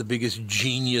not the biggest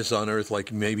genius on earth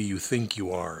like maybe you think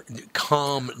you are.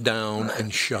 Calm down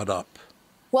and shut up.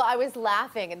 Well, I was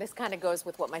laughing, and this kind of goes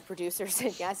with what my producer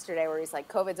said yesterday, where he's like,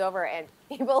 COVID's over, and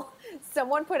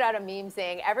someone put out a meme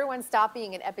saying, everyone stopped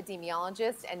being an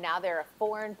epidemiologist, and now they're a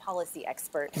foreign policy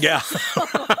expert. Yeah.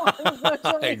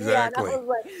 Exactly. And I was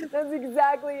like, that's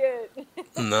exactly it.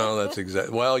 No, that's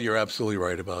exactly, well, you're absolutely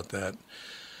right about that.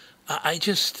 I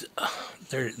just,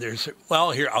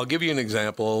 here, I'll give you an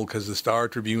example, because the Star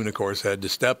Tribune, of course, had to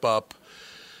step up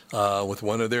with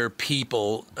one of their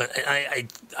people.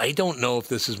 I don't know if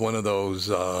this is one of those,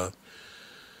 the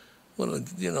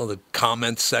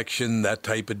comment section, that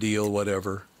type of deal,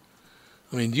 whatever.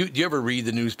 I mean, do you ever read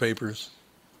the newspapers?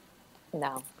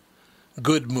 No.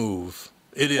 Good move.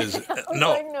 It is.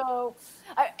 No. I know.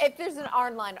 If there's an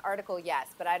online article, yes,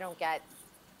 but I don't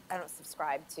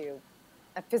subscribe to.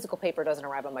 A physical paper doesn't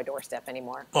arrive on my doorstep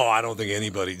anymore. Oh, I don't think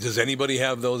anybody. Does anybody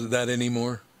have that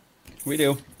anymore? We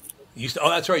do.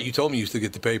 That's right. You told me you used to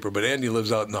get the paper, but Andy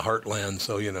lives out in the heartland,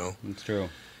 so It's true.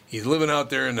 He's living out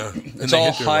there in the. It's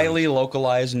all highly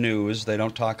localized news. They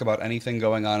don't talk about anything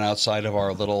going on outside of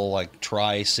our little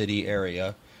tri-city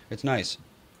area. It's nice.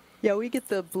 Yeah, we get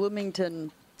the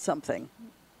Bloomington something.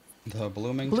 The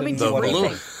Bloomington. Bloomington what is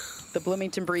briefing. it? The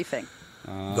Bloomington briefing.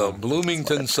 The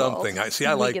Bloomington something.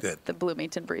 I liked it. The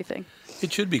Bloomington briefing.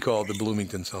 It should be called the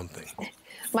Bloomington something.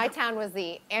 My town was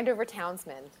the Andover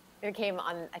Townsman. It came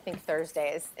on, I think,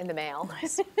 Thursdays in the mail.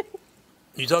 Nice.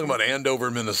 You talking about Andover,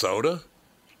 Minnesota?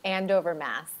 Andover,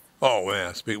 Mass. Oh,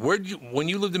 Mass. When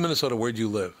you lived in Minnesota, where'd you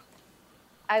live?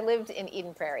 I lived in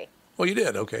Eden Prairie. Oh, you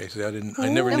did? Okay. See, I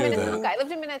never knew Minnetonka. that. I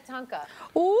lived in Minnetonka.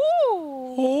 Ooh.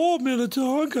 Oh,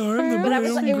 Minnetonka. But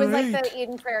it was like the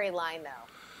Eden Prairie line, though.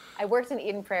 I worked in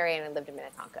Eden Prairie and I lived in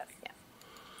Minnetonka. Yeah.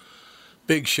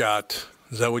 Big shot.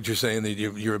 Is that what you're saying? That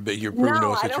you're proving to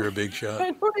us that you're a big shot?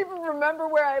 I don't even remember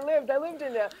where I lived. I lived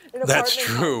in an That's apartment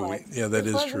true. complex. Yeah, that It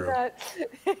is wasn't true. that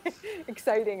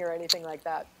exciting or anything like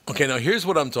that. Okay, now here's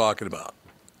what I'm talking about.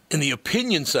 In the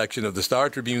opinion section of the Star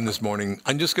Tribune this morning,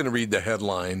 I'm just going to read the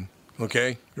headline.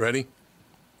 Okay, ready?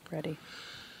 Ready.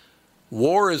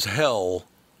 War is hell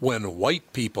when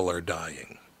white people are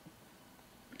dying.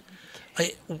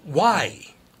 Why?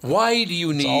 Why do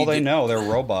you need... That's all they know. They're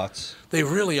robots. They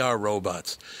really are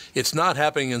robots. It's not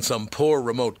happening in some poor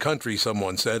remote country,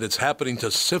 someone said. It's happening to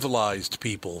civilized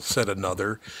people, said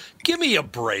another. Give me a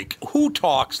break. Who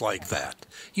talks like that?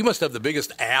 You must have the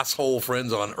biggest asshole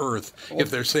friends on earth if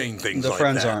they're saying things like that. The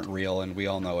friends aren't real, and we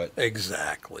all know it.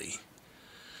 Exactly.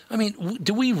 I mean,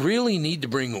 do we really need to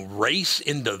bring race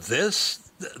into this?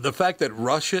 The fact that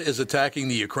Russia is attacking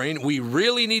the Ukraine, we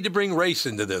really need to bring race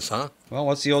into this, huh? Well,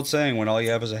 what's the old saying? When all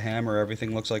you have is a hammer,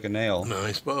 everything looks like a nail. No,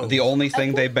 I suppose. The only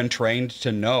thing they've been trained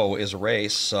to know is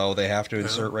race, so they have to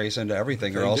insert race into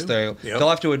everything, or else they'll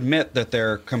have to admit that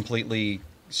they're completely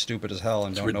stupid as hell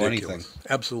and don't know anything.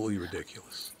 Absolutely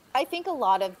ridiculous. I think a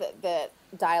lot of the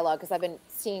dialogue, because I've been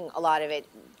seeing a lot of it,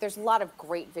 there's a lot of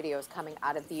great videos coming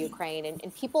out of the Ukraine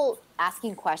and people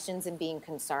asking questions and being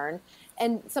concerned.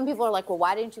 And some people are like, well,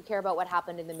 why didn't you care about what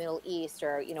happened in the Middle East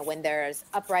or, when there's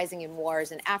uprising in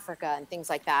wars in Africa and things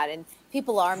like that? And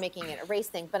people are making it a race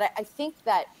thing. But I think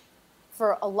that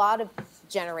for a lot of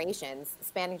generations,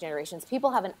 spanning generations,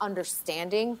 people have an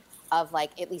understanding of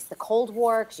like at least the Cold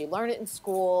War, because you learn it in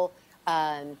school.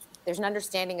 There's an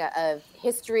understanding of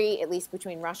history, at least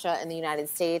between Russia and the United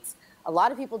States. A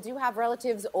lot of people do have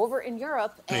relatives over in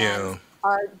Europe and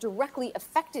are directly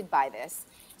affected by this.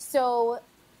 So,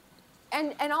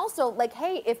 and also like,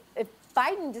 hey, if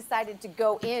Biden decided to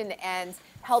go in and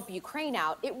help Ukraine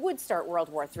out, it would start World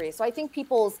War III. So I think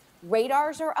people's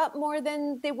radars are up more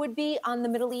than they would be on the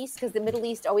Middle East, because the Middle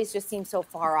East always just seems so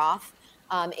far off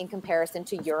in comparison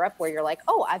to Europe, where you're like,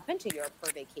 oh, I've been to Europe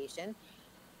for vacation.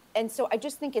 And so I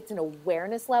just think it's an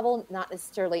awareness level, not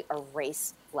necessarily a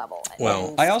race level.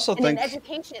 Well, I also think an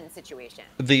education situation.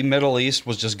 The Middle East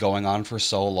was just going on for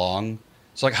so long.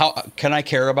 It's like, how can I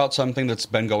care about something that's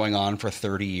been going on for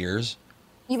 30 years?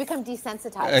 You become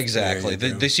desensitized. Exactly.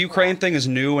 This Ukraine thing is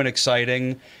new and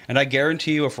exciting, and I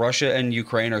guarantee you if Russia and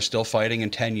Ukraine are still fighting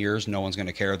in 10 years, no one's going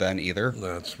to care then either.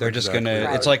 They're just going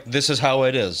to, it's like, this is how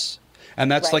it is.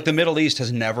 And that's like the Middle East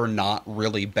has never not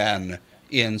really been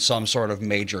in some sort of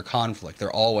major conflict.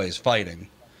 They're always fighting.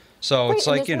 So it's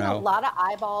like, a lot of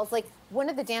eyeballs. Like one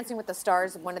of the Dancing with the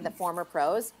Stars, one of the former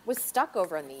pros, was stuck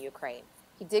over in the Ukraine.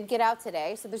 He did get out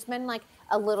today. So there's been like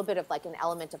a little bit of like an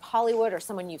element of Hollywood or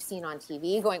someone you've seen on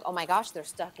TV going, oh my gosh, they're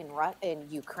stuck in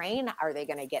Ukraine. Are they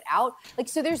going to get out? Like,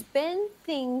 so there's been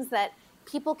things that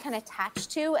people can attach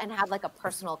to and have like a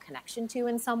personal connection to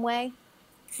in some way.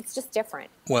 It's just different.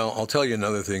 Well, I'll tell you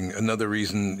another thing, another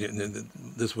reason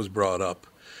this was brought up.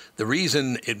 The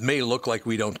reason it may look like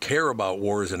we don't care about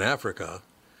wars in Africa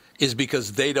is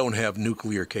because they don't have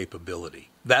nuclear capability.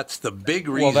 That's the big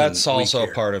reason. Well, that's also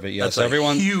part of it. Yes, that's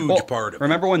a huge part of it.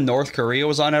 Remember when North Korea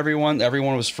was on everyone?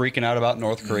 Everyone was freaking out about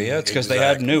North Korea. It's because they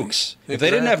had nukes. If they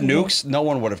didn't have nukes, no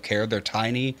one would have cared. They're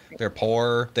tiny, they're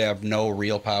poor, they have no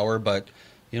real power. But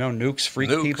nukes freak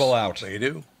people out. They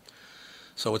do.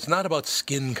 So it's not about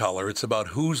skin color. It's about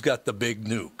who's got the big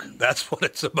nuke. That's what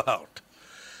it's about.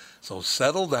 So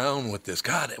settle down with this.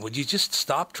 God, would you just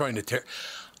stop trying to tear?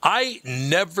 I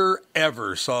never,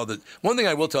 ever saw the... One thing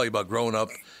I will tell you about growing up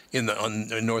in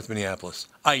North Minneapolis,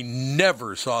 I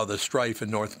never saw the strife in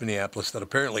North Minneapolis that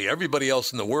apparently everybody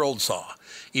else in the world saw.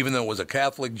 Even though it was a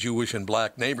Catholic, Jewish, and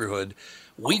black neighborhood,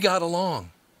 we got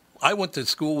along. I went to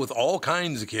school with all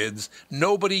kinds of kids.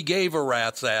 Nobody gave a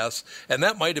rat's ass, and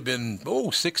that might have been,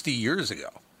 60 years ago.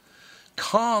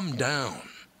 Calm down.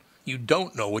 You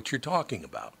don't know what you're talking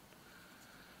about.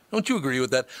 Don't you agree with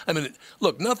that? I mean,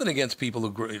 look, nothing against people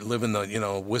who live in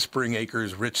the, Whispering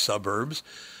Acres rich suburbs,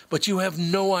 but you have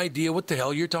no idea what the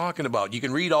hell you're talking about. You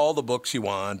can read all the books you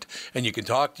want, and you can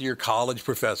talk to your college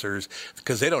professors,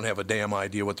 because they don't have a damn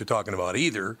idea what they're talking about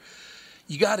either.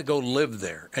 You got to go live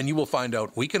there, and you will find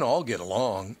out we can all get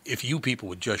along if you people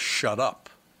would just shut up.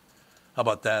 How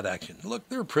about that action? Look,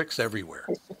 there are pricks everywhere.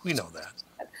 We know that.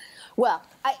 Well,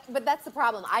 but that's the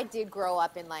problem. I did grow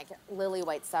up in like lily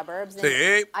white suburbs. And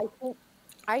Hey. I think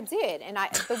I did. And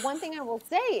the one thing I will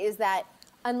say is that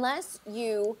unless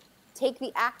you take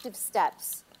the active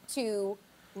steps to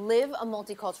live a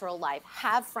multicultural life,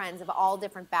 have friends of all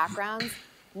different backgrounds,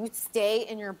 you stay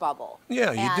in your bubble.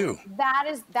 Yeah, you do.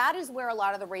 That is where a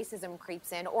lot of the racism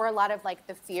creeps in, or a lot of like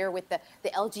the fear with the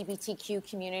LGBTQ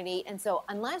community. And so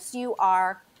unless you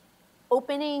are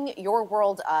opening your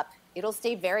world up, it'll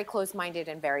stay very close-minded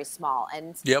and very small.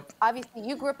 And obviously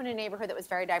you grew up in a neighborhood that was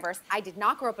very diverse. I did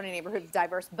not grow up in a neighborhood that's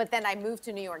diverse, but then I moved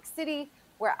to New York City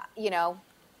where,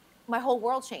 my whole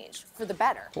world changed for the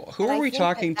better. Well, who are we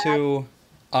talking to?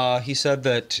 He said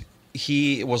that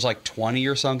he was like 20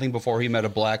 or something before he met a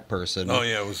black person. Oh,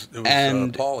 yeah, it was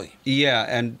Paulie. Yeah,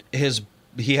 and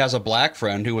he has a black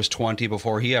friend who was 20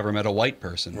 before he ever met a white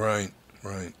person. Right.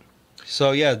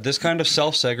 So, yeah, this kind of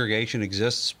self-segregation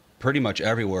exists pretty much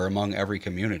everywhere among every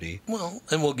community. Well,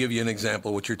 and we'll give you an example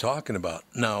of what you're talking about.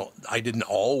 Now, I didn't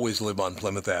always live on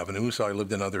Plymouth Avenue, so I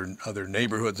lived in other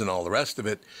neighborhoods and all the rest of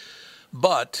it.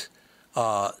 But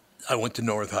I went to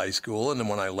North High School, and then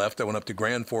when I left, I went up to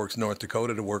Grand Forks, North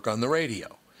Dakota to work on the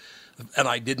radio. And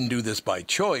I didn't do this by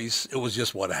choice. It was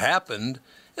just what happened,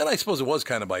 and I suppose it was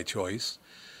kind of by choice.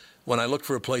 When I looked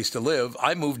for a place to live,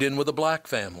 I moved in with a black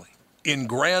family in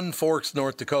Grand Forks,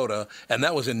 North Dakota, and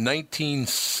that was in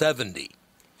 1970.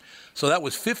 So that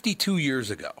was 52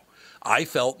 years ago. I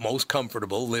felt most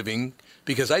comfortable living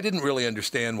because I didn't really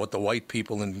understand what the white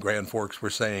people in Grand Forks were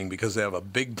saying because they have a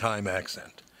big-time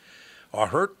accent. I'm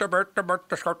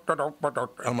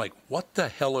like, what the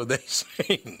hell are they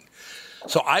saying?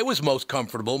 So I was most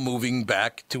comfortable moving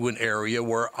back to an area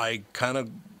where I kind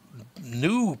of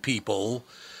knew people,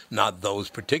 not those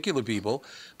particular people,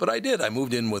 but I did. I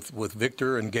moved in with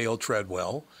Victor and Gail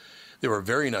Treadwell. They were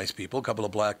very nice people, a couple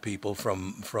of black people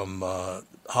from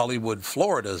Hollywood,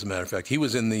 Florida, as a matter of fact. He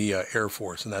was in the Air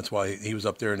Force, and that's why he was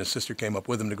up there, and his sister came up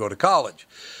with him to go to college.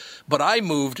 But I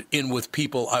moved in with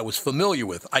people I was familiar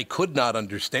with. I could not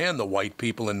understand the white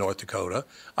people in North Dakota.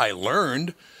 I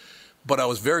learned, but I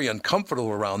was very uncomfortable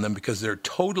around them because they're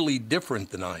totally different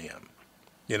than I am.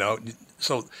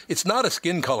 So it's not a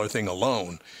skin color thing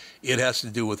alone. It has to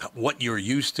do with what you're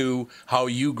used to, how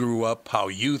you grew up, how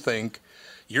you think.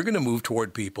 You're going to move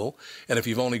toward people, and if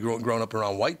you've only grown up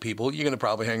around white people, you're going to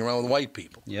probably hang around with white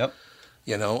people. Yep.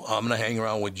 I'm going to hang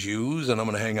around with Jews, and I'm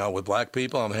going to hang out with black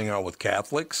people. I'm going to hang out with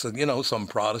Catholics, and some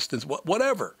Protestants,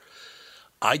 whatever.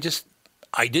 I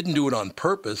didn't do it on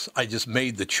purpose. I just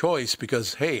made the choice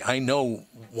because, hey, I know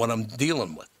what I'm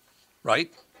dealing with,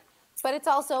 right? But it's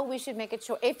also, we should make a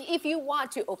choice. If you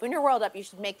want to open your world up, you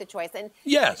should make the choice. And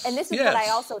yes, and this is what I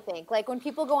also think. Like when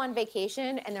people go on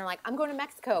vacation and they're like, I'm going to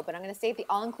Mexico, but I'm going to stay at the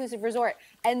all-inclusive resort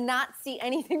and not see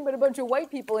anything but a bunch of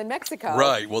white people in Mexico.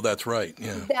 Right. Well, that's right.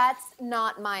 Yeah. That's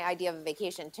not my idea of a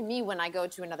vacation. To me, when I go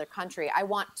to another country, I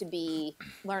want to be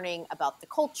learning about the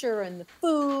culture and the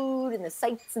food and the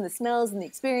sights and the smells and the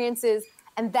experiences.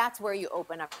 And that's where you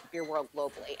open up your world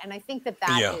globally. And I think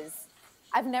that is...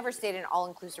 I've never stayed in an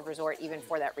all-inclusive resort even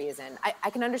for that reason. I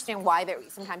can understand why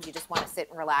sometimes you just want to sit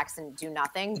and relax and do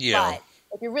nothing. Yeah. But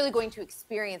if you're really going to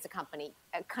experience a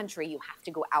country, you have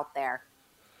to go out there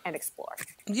and explore.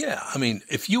 Yeah. I mean,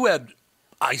 if you had,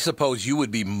 I suppose you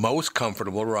would be most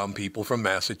comfortable around people from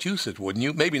Massachusetts, wouldn't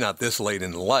you? Maybe not this late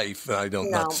in life. I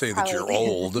don't not say that you're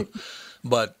old,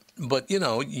 but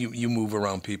you move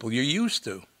around people you're used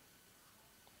to.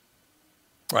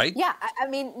 Right? Yeah. I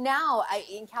mean, now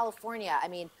in California,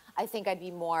 I think I'd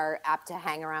be more apt to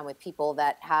hang around with people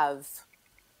that have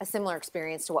a similar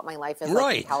experience to what my life is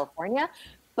like in California.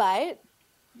 But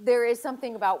there is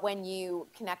something about when you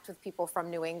connect with people from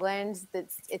New England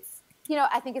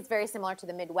I think it's very similar to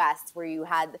the Midwest where you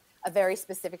had a very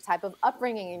specific type of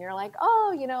upbringing and you're like,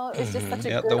 it's just such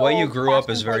a good the way you grew up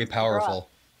is very powerful.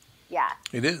 Yeah.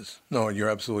 It is. No, you're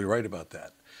absolutely right about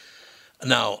that.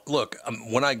 Now, look,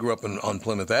 when I grew up on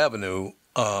Plymouth Avenue,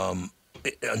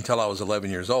 until I was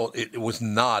 11 years old, it was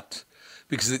not,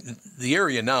 because the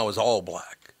area now is all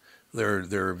black. There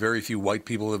are very few white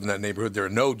people who live in that neighborhood. There are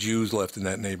no Jews left in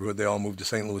that neighborhood. They all moved to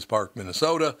St. Louis Park,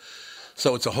 Minnesota.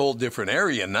 So it's a whole different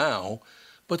area now.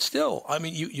 But still,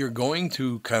 you're going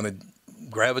to kind of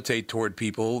gravitate toward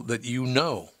people that you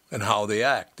know and how they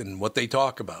act and what they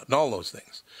talk about and all those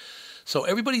things. So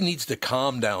everybody needs to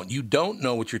calm down. You don't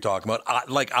know what you're talking about.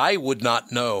 I would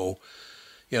not know,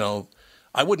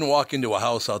 I wouldn't walk into a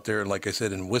house out there, like I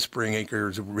said, in Whispering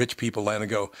Acres, rich people land,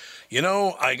 and go,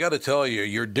 I got to tell you,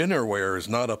 your dinnerware is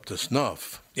not up to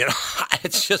snuff.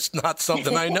 It's just not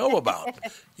something I know about.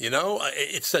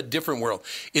 It's a different world.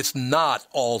 It's not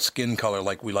all skin color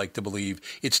like we like to believe.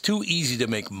 It's too easy to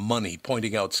make money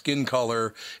pointing out skin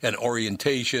color and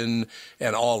orientation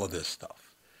and all of this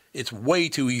stuff. It's way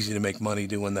too easy to make money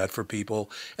doing that for people,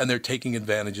 and they're taking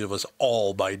advantage of us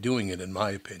all by doing it, in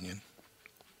my opinion.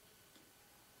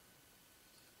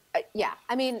 Yeah,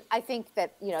 I mean, I think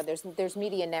that there's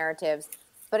media narratives,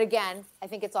 but again, I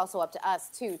think it's also up to us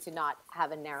too to not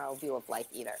have a narrow view of life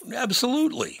either.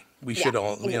 Absolutely, we should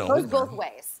all. It goes both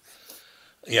ways.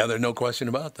 Yeah, there's no question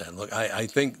about that. Look, I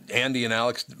think Andy and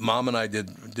Alex, Mom and I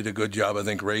did a good job, I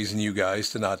think, raising you guys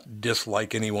to not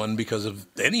dislike anyone because of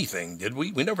anything, did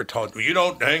we? We never taught, you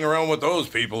don't hang around with those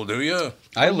people, do you?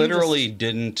 I literally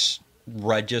didn't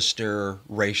register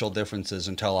racial differences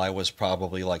until I was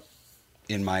probably like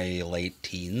in my late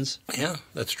teens. Yeah,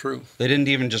 that's true. They didn't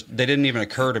even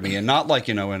occur to me, and not like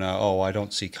in a I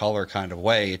don't see color kind of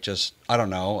way. It just, I don't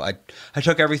know. I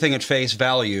took everything at face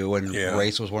value, and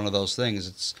race was one of those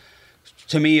things.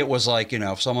 To me, it was like,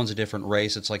 if someone's a different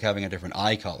race, it's like having a different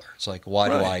eye color. It's like, why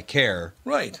do I care?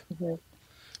 Right. Mm-hmm.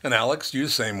 And Alex, you the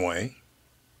same way.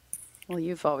 Well,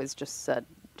 you've always just said,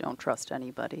 don't trust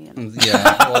anybody.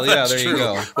 There you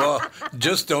go. Well,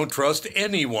 just don't trust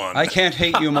anyone. I can't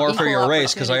hate you more for your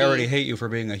race because I already hate you for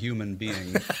being a human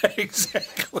being.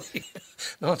 Exactly.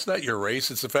 No, it's not your race.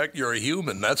 It's the fact you're a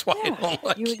human. That's why I don't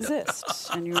like you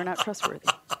exist, and you are not trustworthy.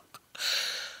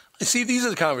 See, these are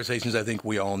the conversations I think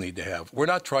we all need to have. We're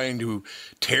not trying to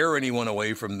tear anyone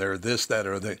away from their this, that,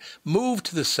 or the. Move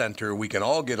to the center. We can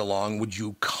all get along. Would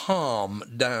you calm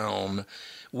down?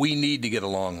 We need to get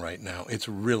along right now. It's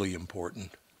really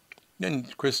important.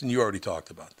 And Kristen, you already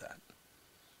talked about that.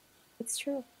 It's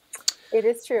true. It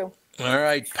is true. All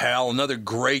right, pal. Another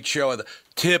great show. The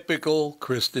typical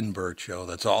Kristen Burt show.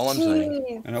 That's all I'm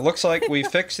saying. And it looks like we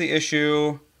fixed the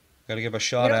issue. Got to give a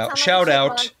shout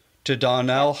out to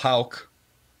Donnell Hauk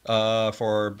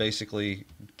for basically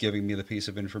giving me the piece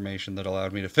of information that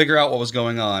allowed me to figure out what was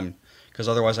going on. Because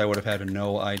otherwise I would have had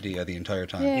no idea the entire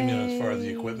time. You mean as far as the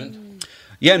equipment?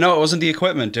 Yeah, no, it wasn't the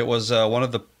equipment. It was one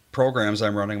of the programs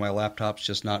I'm running. My laptop's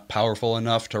just not powerful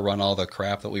enough to run all the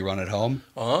crap that we run at home.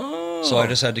 Oh. So I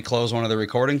just had to close one of the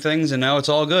recording things, and now it's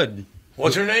all good.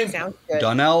 What's her name? Sounds good.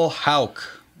 Donnell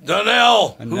Hauk.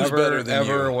 Donnell! I Who's better than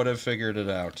you? Ever would have figured it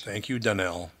out. Thank you,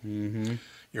 Donnell. Mm-hmm.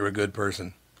 You're a good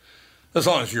person. As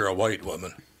long as you're a white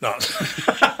woman. No.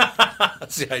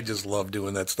 See, I just love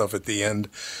doing that stuff at the end.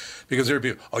 Because there are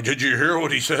people, did you hear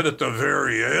what he said at the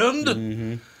very end?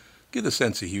 Mm-hmm. Get a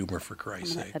sense of humor, for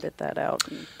Christ's sake. Edit that out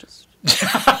and just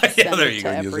yeah, there you go.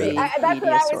 That's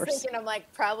what I was thinking. I'm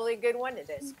like, probably a good one it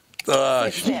is.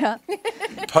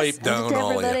 Pipe down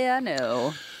all of you. Everybody I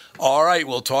know. All right,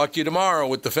 we'll talk to you tomorrow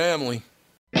with the family.